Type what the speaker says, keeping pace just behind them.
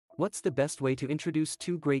What's the best way to introduce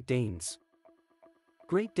two Great Danes?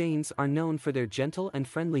 Great Danes are known for their gentle and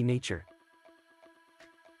friendly nature.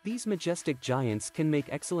 These majestic giants can make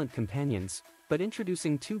excellent companions, but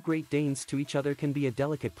introducing two Great Danes to each other can be a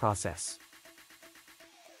delicate process.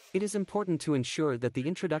 It is important to ensure that the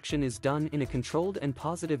introduction is done in a controlled and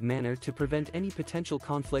positive manner to prevent any potential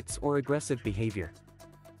conflicts or aggressive behavior.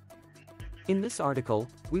 In this article,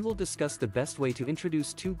 we will discuss the best way to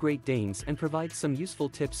introduce two Great Danes and provide some useful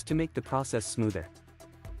tips to make the process smoother.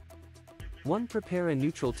 1. Prepare a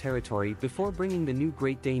neutral territory. Before bringing the new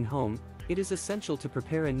Great Dane home, it is essential to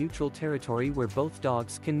prepare a neutral territory where both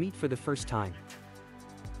dogs can meet for the first time.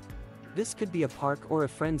 This could be a park or a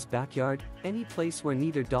friend's backyard, any place where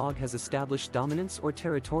neither dog has established dominance or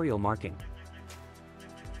territorial marking.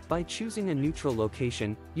 By choosing a neutral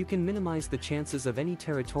location, you can minimize the chances of any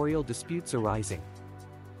territorial disputes arising.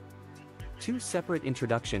 2. Separate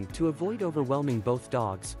introduction. To avoid overwhelming both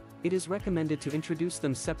dogs, it is recommended to introduce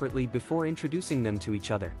them separately before introducing them to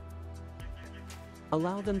each other.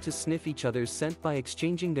 Allow them to sniff each other's scent by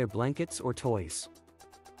exchanging their blankets or toys.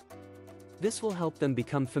 This will help them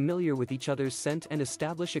become familiar with each other's scent and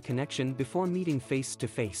establish a connection before meeting face to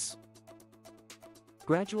face.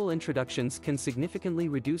 Gradual introductions can significantly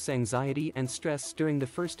reduce anxiety and stress during the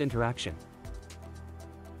first interaction.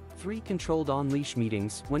 3. Controlled on-leash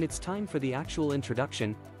meetings. When it's time for the actual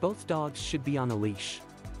introduction, both dogs should be on a leash.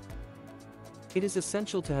 It is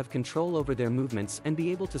essential to have control over their movements and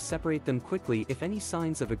be able to separate them quickly if any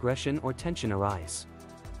signs of aggression or tension arise.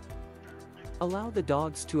 Allow the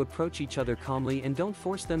dogs to approach each other calmly and don't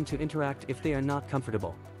force them to interact if they are not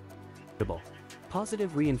comfortable.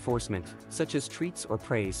 Positive reinforcement, such as treats or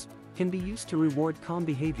praise, can be used to reward calm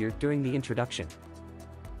behavior during the introduction.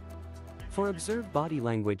 For observe body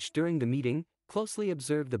language during the meeting, closely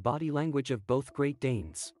observe the body language of both Great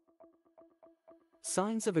Danes.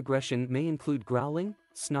 Signs of aggression may include growling,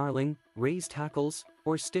 snarling, raised hackles,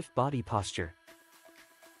 or stiff body posture.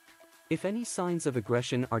 If any signs of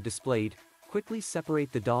aggression are displayed, quickly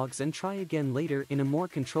separate the dogs and try again later in a more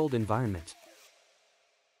controlled environment.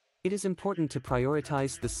 It is important to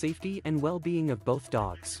prioritize the safety and well-being of both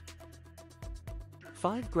dogs.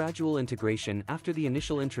 5. Gradual integration. After the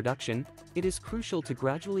initial introduction, it is crucial to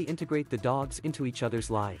gradually integrate the dogs into each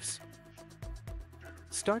other's lives.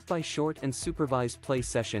 Start by short and supervised play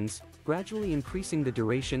sessions, gradually increasing the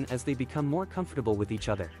duration as they become more comfortable with each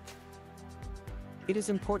other. It is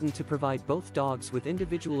important to provide both dogs with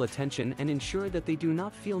individual attention and ensure that they do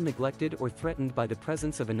not feel neglected or threatened by the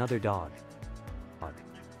presence of another dog.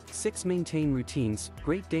 6. Maintain routines.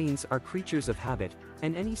 Great Danes are creatures of habit,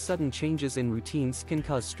 and any sudden changes in routines can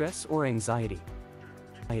cause stress or anxiety.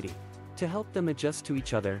 To help them adjust to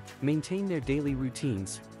each other, maintain their daily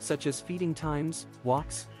routines, such as feeding times,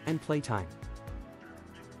 walks, and playtime.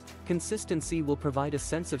 Consistency will provide a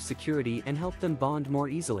sense of security and help them bond more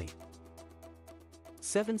easily.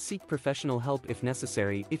 7. Seek professional help if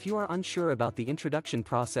necessary. If you are unsure about the introduction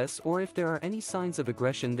process or if there are any signs of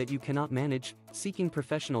aggression that you cannot manage, seeking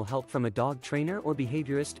professional help from a dog trainer or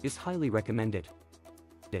behaviorist is highly recommended.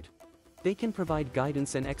 They can provide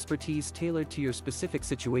guidance and expertise tailored to your specific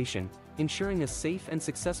situation, ensuring a safe and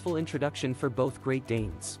successful introduction for both Great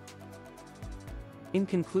Danes. In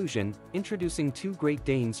conclusion, introducing two Great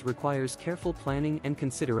Danes requires careful planning and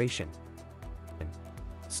consideration.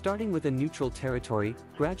 Starting with a neutral territory,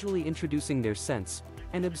 gradually introducing their scents,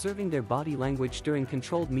 and observing their body language during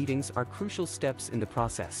controlled meetings are crucial steps in the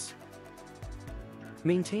process.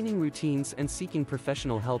 Maintaining routines and seeking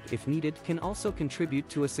professional help if needed can also contribute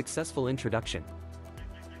to a successful introduction.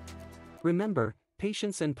 Remember,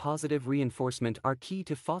 patience and positive reinforcement are key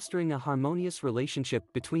to fostering a harmonious relationship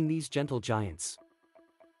between these gentle giants.